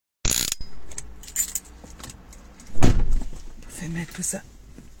vais mettre ça.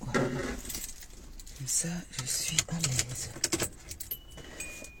 Voilà. Comme ça, je suis à l'aise.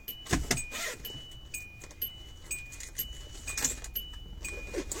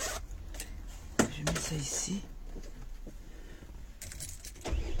 Je mets ça ici.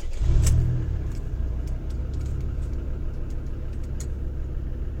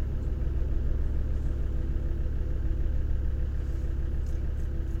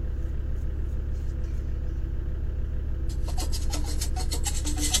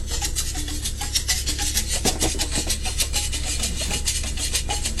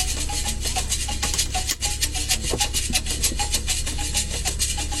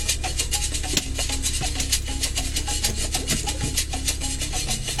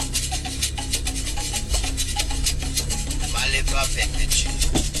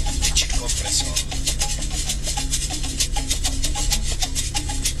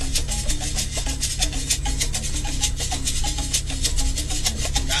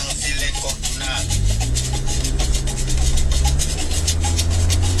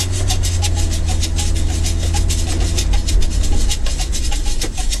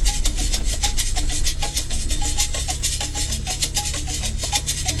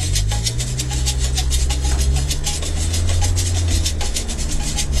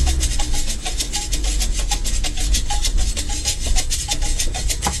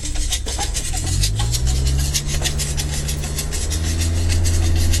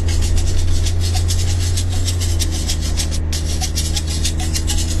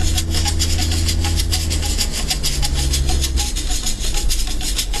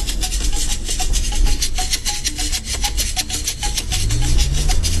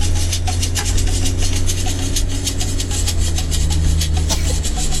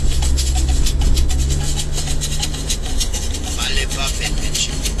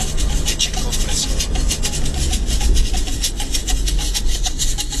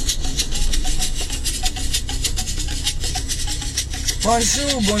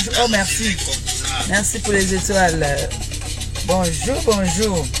 Bonjour, bonjour. Oh, merci. Merci pour les étoiles. Bonjour,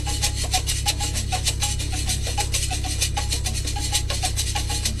 bonjour.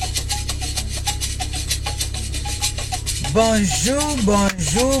 Bonjour,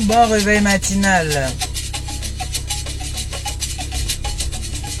 bonjour. Bon réveil matinal.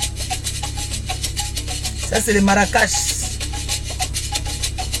 Ça, c'est les maracas.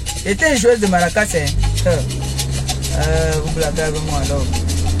 J'étais une joueuse de maracas, hein. Vous blaguez avec moi alors.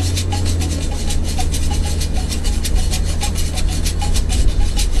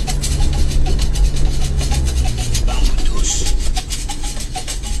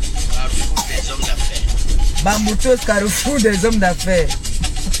 Bamboutos, carrefour des hommes d'affaires.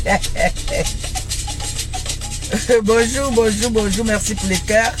 Bonjour, bonjour, bonjour. Merci pour les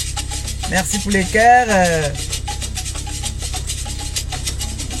cœurs. Merci pour les cœurs.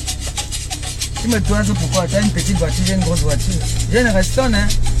 Tu me toises pourquoi? Tu as une petite voiture, j'ai une grosse voiture. J'ai une restaurant, hein.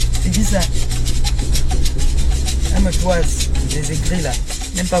 Tu dis ça. Elle me toise. Les écrits là.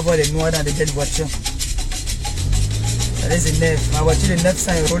 N'aime pas voir les noirs dans des belles voitures. Ça les énerve. Ma voiture de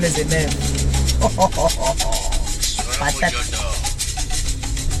 900 € les énerve. Oh, oh, oh, oh, oh. Patate.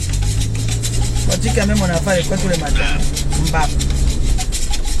 Voiture quand même mon enfant à l'école tous les matins. Mbap.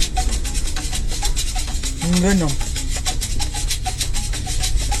 Non.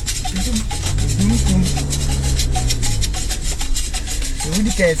 Je vous dis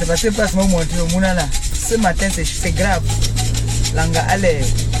que c'est parce que passe mon montre au Mouna là. Ce matin c'est grave. Langa allez.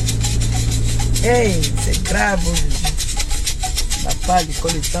 Hey, c'est grave aujourd'hui. Papa,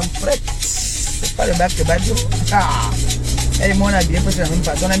 l'école est en prête. C'est pas le bac de Badio. Ah. Elle et moi on a bien parce que la même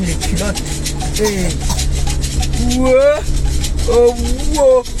façon on a mis les culottes. Hey. Wow. Oh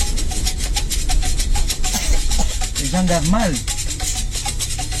wow. Les gens gardent mal.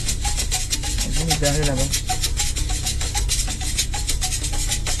 Je vais me garer là-bas.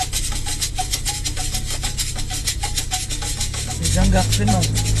 Les gens gardent très mal.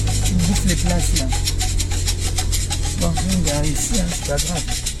 Ils bouffent les places là. Bon, je vais me garer ici, hein, c'est pas grave.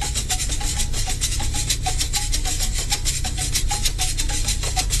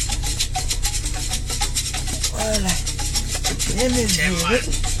 Voilà. Bien mesuré.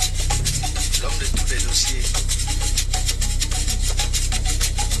 L'homme de tous les dossiers.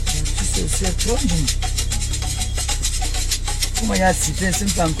 C'est trop bon. Comment il y a cité, je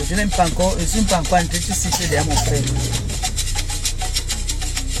n'aime pas encore, je ne suis pas encore entré, tu cites derrière mon frère.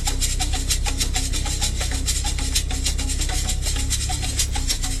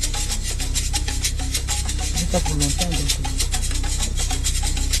 Je pas pour longtemps donc.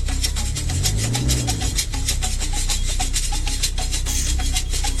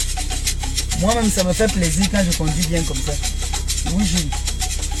 Moi-même ça me fait plaisir quand je conduis bien comme ça. Oui, Gilles.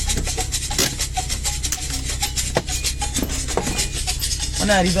 On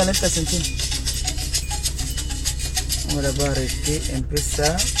est arrivé à la ceinture. On va d'abord arrêter un peu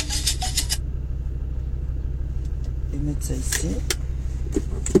ça. Et mettre ça ici.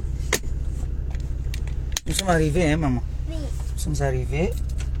 Nous sommes arrivés, hein, maman? Oui. Nous sommes arrivés.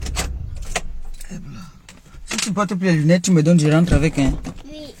 Si tu portes plus les lunettes, tu me donnes, je rentre avec, hein?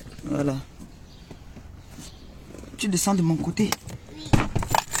 Oui. Voilà. Tu descends de mon côté? Oui.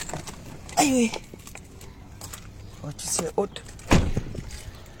 Aïe, oui. Oh, tu sais, haute.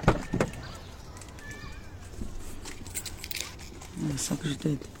 Ça que je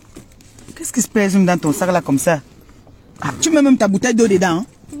t'aide. Qu'est-ce qui se pèse dans ton sac là comme ça? Ah, tu mets même ta bouteille d'eau dedans,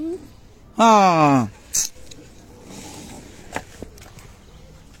 hein? Ah.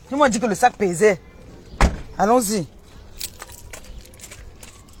 Tu m'as dit que le sac pesait. Allons-y.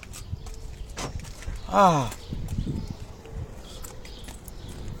 Ah.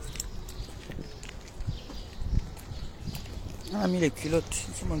 On a mis les culottes.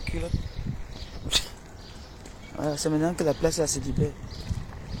 C'est mon culotte. Voilà, c'est maintenant que la place là se libère.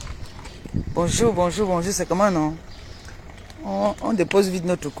 Bonjour, bonjour, bonjour. C'est comment, non? On dépose vite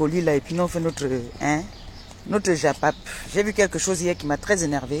notre colis là et puis nous on fait notre, hein, notre japap. J'ai vu quelque chose hier qui m'a très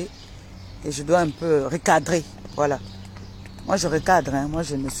énervé et je dois un peu recadrer. Voilà. Moi je recadre, hein. Moi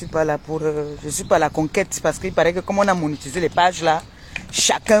je ne suis pas là pour, je suis pas à la conquête parce qu'il paraît que comme on a monétisé les pages là,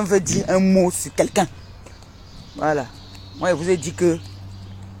 chacun veut dire un mot sur quelqu'un. Voilà. Moi je vous ai dit que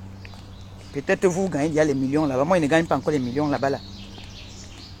peut-être vous gagnez déjà les millions là-bas. Moi je ne gagne pas encore les millions là-bas là.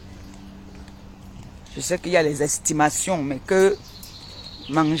 Je sais qu'il y a les estimations, mais que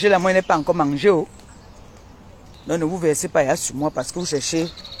manger là, moi, il n'est pas encore mangé. Oh. Donc ne vous versez pas sur moi parce que vous cherchez.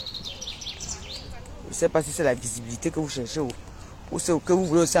 Je ne sais pas si c'est la visibilité que vous cherchez ou c'est que vous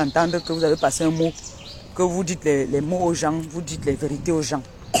voulez aussi entendre que vous avez passé un mot, que vous dites les mots aux gens, vous dites les vérités aux gens.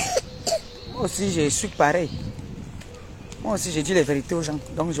 Moi aussi, je suis pareil. Moi aussi, j'ai dit les vérités aux gens.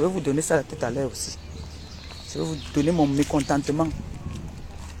 Donc je vais vous donner ça tout à l'heure aussi. Je vais vous donner mon mécontentement.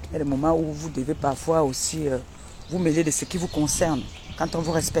 Il y a des moments où vous devez parfois aussi vous mêler de ce qui vous concerne. Quand on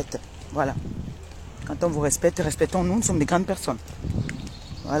vous respecte. Voilà. Quand on vous respecte, respectons-nous. Nous sommes des grandes personnes.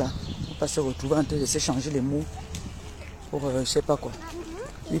 Voilà. On ne peut pas se retrouver en train de s'échanger les mots pour je ne sais pas quoi.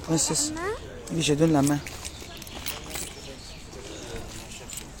 Oui, princesse. Oui, je donne la main.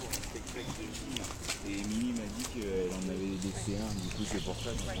 Et Mimi m'a dit qu'elle en avait des C1. Du coup, c'est pour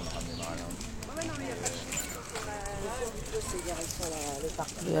ça qu'on le ramènera lundi.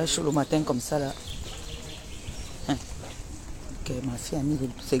 Il y a chaud le matin comme ça là. Hein. Ok, ma fille a mis des...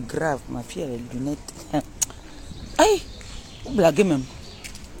 C'est grave, ma fille a les lunettes. Hein. Aïe! Vous blaguez même.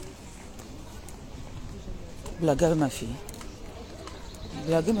 Vous blaguez avec ma fille. Vous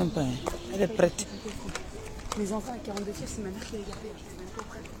blaguez même pas. Hein. Elle est prête. Mes enfants à 42 pieds, c'est ma mère qui les gardait.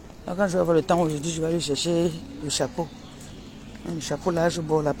 Là, quand je vais avoir le temps aujourd'hui, je vais aller chercher le chapeau. Le chapeau là, je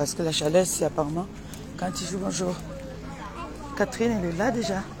bois là parce que la chaleur, c'est apparemment quand il joue bonjour. Catherine, elle est là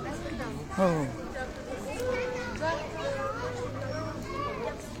déjà. Oh.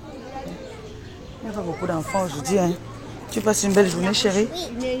 Il n'y a pas beaucoup d'enfants aujourd'hui. Hein. Tu passes une belle journée, chérie.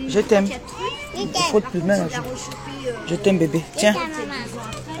 Je t'aime. Il faut te plumer là. Je t'aime, bébé. Tiens.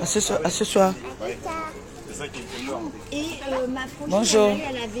 À ce soir. Et ma prochaine, bonjour.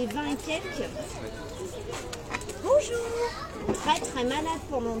 Elle avait 20 et quelques. Bonjour. Très très malade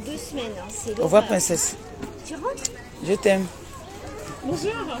pendant 2 semaines. Hein. Au revoir, princesse. Tu rentres? Je t'aime.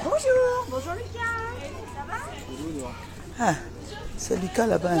 Bonjour. Bonjour. Bonjour Lucas. Ça va? Ah, c'est Lucas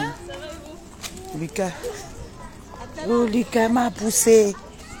là-bas. Hein. Lucas. Oh, Lucas m'a poussé.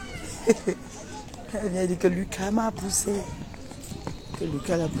 Elle vient dire que Lucas m'a poussé. Que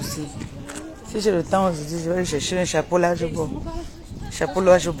Lucas l'a poussé. Si j'ai le temps aujourd'hui, je vais aller chercher un chapeau là, je bois. Chapeau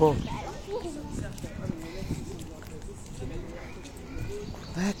là, je bois.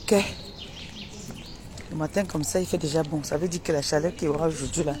 Ok. Le matin comme ça, il fait déjà bon. Ça veut dire que la chaleur qu'il y aura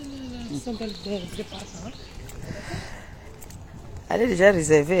aujourd'hui là. Elle est déjà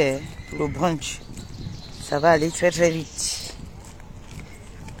réservée hein, pour le brunch. Ça va aller très très vite.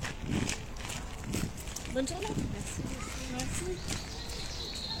 Bonne journée. Merci.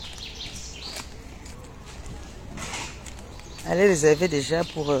 Elle est réservée déjà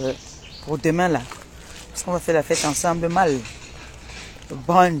pour demain là. Parce qu'on va faire la fête ensemble mal. Le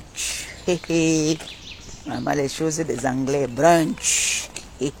brunch. Vraiment les choses des Anglais. Brunch.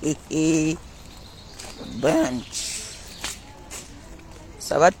 Brunch.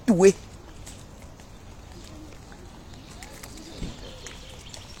 Ça va tuer.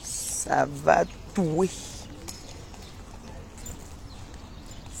 Ça va tuer.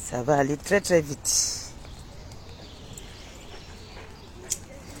 Ça va aller très très vite.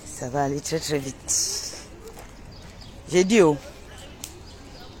 Ça va aller très très vite. J'ai dit, oh.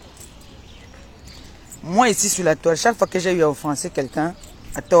 Moi ici sur la toile, chaque fois que j'ai eu à offenser quelqu'un,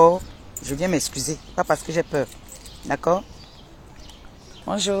 à tort, je viens m'excuser. Pas parce que j'ai peur. D'accord?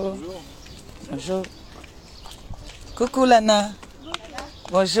 Bonjour. Bonjour. Coucou Lana.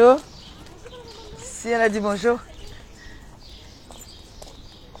 Bonjour. Si elle a dit bonjour.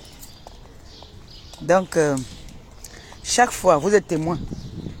 Donc, chaque fois, vous êtes témoin.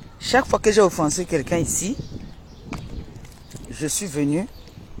 Chaque fois que j'ai offensé quelqu'un ici, je suis venu.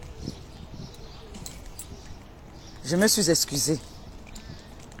 Je me suis excusé.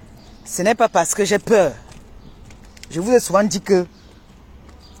 Ce n'est pas parce que j'ai peur. Je vous ai souvent dit que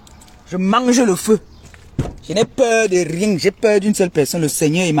je mange le feu. Je n'ai peur de rien. J'ai peur d'une seule personne, le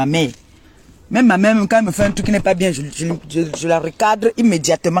Seigneur et ma mère. Même ma mère, quand elle me fait un truc qui n'est pas bien, je la recadre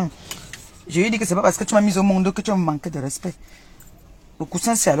immédiatement. Je lui dis que c'est pas parce que tu m'as mis au monde que tu vas me manquer de respect. Le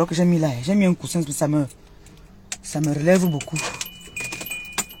coussin, c'est alors que j'ai mis là. J'ai mis un coussin, ça me relève beaucoup.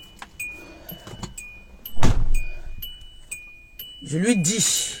 Je lui dis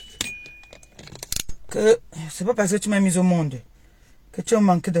que c'est pas parce que tu m'as mis au monde que tu vas me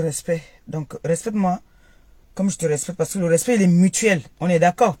manquer de respect. Donc, respecte-moi comme je te respecte, parce que le respect, il est mutuel. On est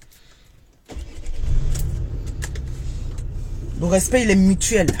d'accord? Le respect, il est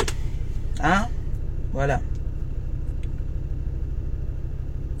mutuel. Hein? Voilà.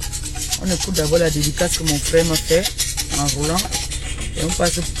 On écoute d'abord la dédicace que mon frère m'a fait en roulant. Et on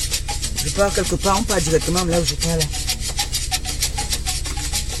passe. Je pars quelque part, on part directement là où je pars là.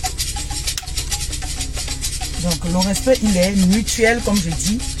 Donc le respect, il est mutuel, comme je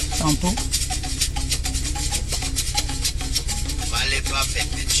dis tantôt. Maléba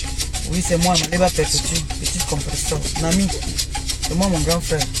Perpétue. Oui, c'est moi, Maléba Perpétue. Petite compression. Nami, c'est moi mon grand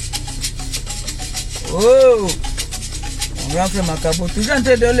frère. Oh! Mon grand frère Macabo. Toujours en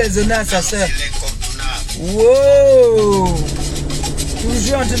train de les donner à sa soeur. Wow!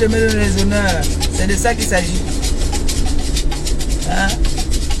 Toujours en train de me donner les honneurs. C'est de ça qu'il s'agit. Hein?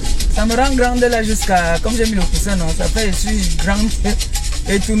 Ça me rend grande là jusqu'à... Comme j'ai mis le coussin, non? Ça fait je suis grande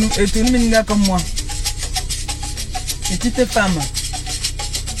et tout le monde comme moi. Petite femme.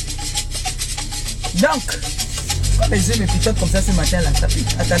 Donc, quand les yeux me picotent comme ça ce matin là, ça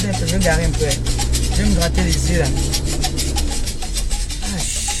pique. Attendez un peu, je vais garer un peu. Je vais me gratter les yeux là. Ah,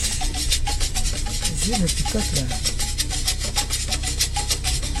 les yeux me picotent là.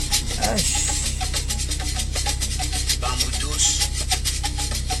 Ah, Bambou douce.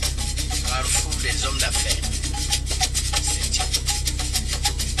 Carrefour des hommes d'affaires.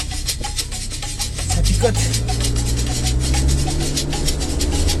 ça picote.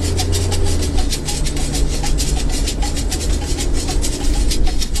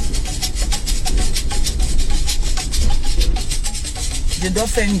 Je dois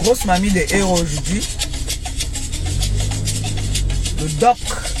faire une grosse mamie de héros aujourd'hui. Le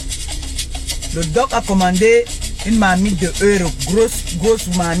doc a commandé une mamie de héros. Grosse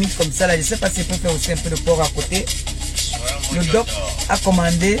mamie comme ça là. Je ne sais pas s'il peut faire aussi un peu de porc à côté. Le doc a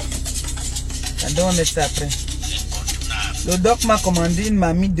commandé. Attends, on va mettre ça après. Le doc m'a commandé une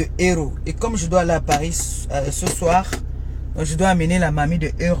mamie de héros. Et comme je dois aller à Paris ce soir, je dois amener la mamie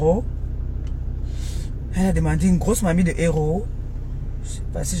de héros. Elle a demandé une grosse mamie de héros. Je ne sais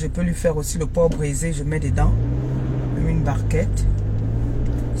pas si je peux lui faire aussi le porc brisé, je mets dedans. Même une barquette.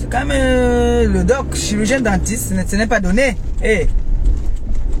 C'est quand même le doc, chirurgien dentiste, ce n'est pas donné. Hey,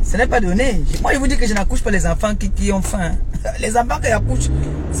 ce n'est pas donné. Moi, je vous dis que je n'accouche pas les enfants qui ont faim. Les enfants qui accouchent,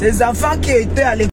 c'est les enfants qui étaient à l'école.